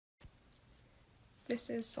This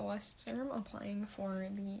is Celeste. I'm applying for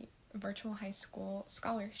the virtual high school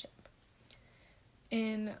scholarship.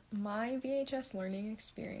 In my VHS Learning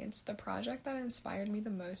experience, the project that inspired me the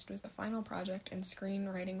most was the final project in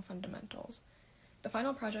screenwriting fundamentals. The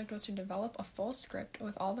final project was to develop a full script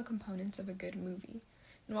with all the components of a good movie.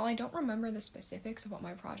 And while I don't remember the specifics of what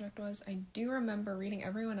my project was, I do remember reading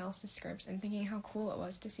everyone else's scripts and thinking how cool it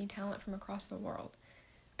was to see talent from across the world.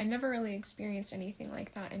 I never really experienced anything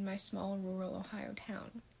like that in my small rural Ohio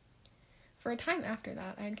town. For a time after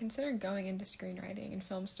that, I had considered going into screenwriting and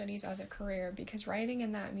film studies as a career because writing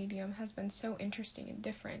in that medium has been so interesting and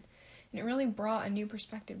different, and it really brought a new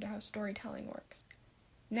perspective to how storytelling works.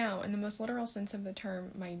 Now, in the most literal sense of the term,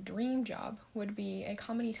 my dream job would be a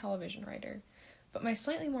comedy television writer, but my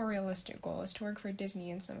slightly more realistic goal is to work for Disney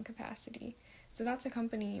in some capacity. So that's a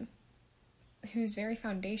company whose very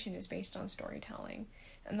foundation is based on storytelling,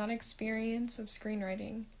 and that experience of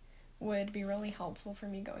screenwriting would be really helpful for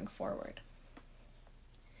me going forward.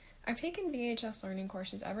 I've taken VHS Learning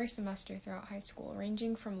courses every semester throughout high school,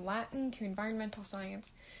 ranging from Latin to environmental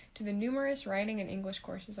science to the numerous writing and English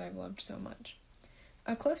courses I've loved so much.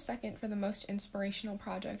 A close second for the most inspirational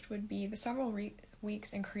project would be the several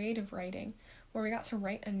weeks in creative writing, where we got to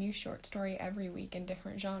write a new short story every week in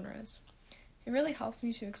different genres. It really helped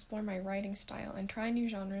me to explore my writing style and try new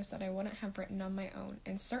genres that I wouldn't have written on my own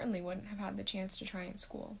and certainly wouldn't have had the chance to try in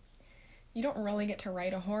school. You don't really get to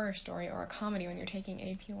write a horror story or a comedy when you're taking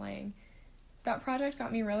AP Lang. That project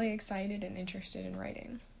got me really excited and interested in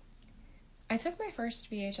writing. I took my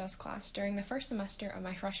first VHS class during the first semester of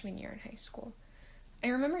my freshman year in high school. I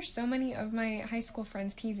remember so many of my high school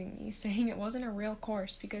friends teasing me, saying it wasn't a real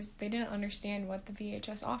course because they didn't understand what the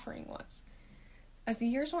VHS offering was. As the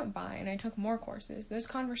years went by and I took more courses, those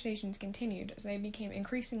conversations continued as I became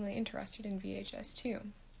increasingly interested in VHS too.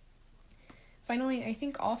 Finally, I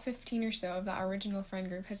think all 15 or so of that original friend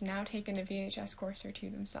group has now taken a VHS course or two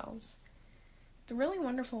themselves. The really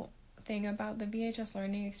wonderful thing about the VHS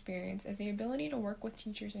Learning experience is the ability to work with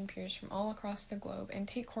teachers and peers from all across the globe and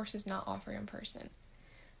take courses not offered in person.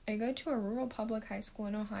 I go to a rural public high school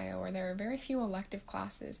in Ohio where there are very few elective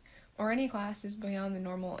classes, or any classes beyond the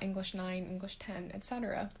normal English 9, English 10,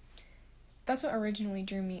 etc. That's what originally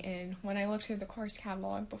drew me in when I looked through the course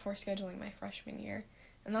catalog before scheduling my freshman year,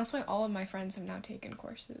 and that's why all of my friends have now taken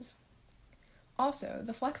courses. Also,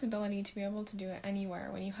 the flexibility to be able to do it anywhere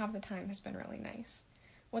when you have the time has been really nice.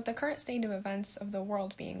 With the current state of events of the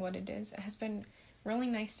world being what it is, it has been really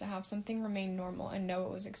nice to have something remain normal and know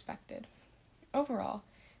it was expected. Overall,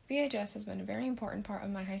 VHS has been a very important part of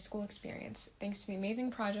my high school experience, thanks to the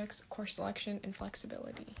amazing projects, course selection, and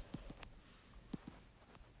flexibility.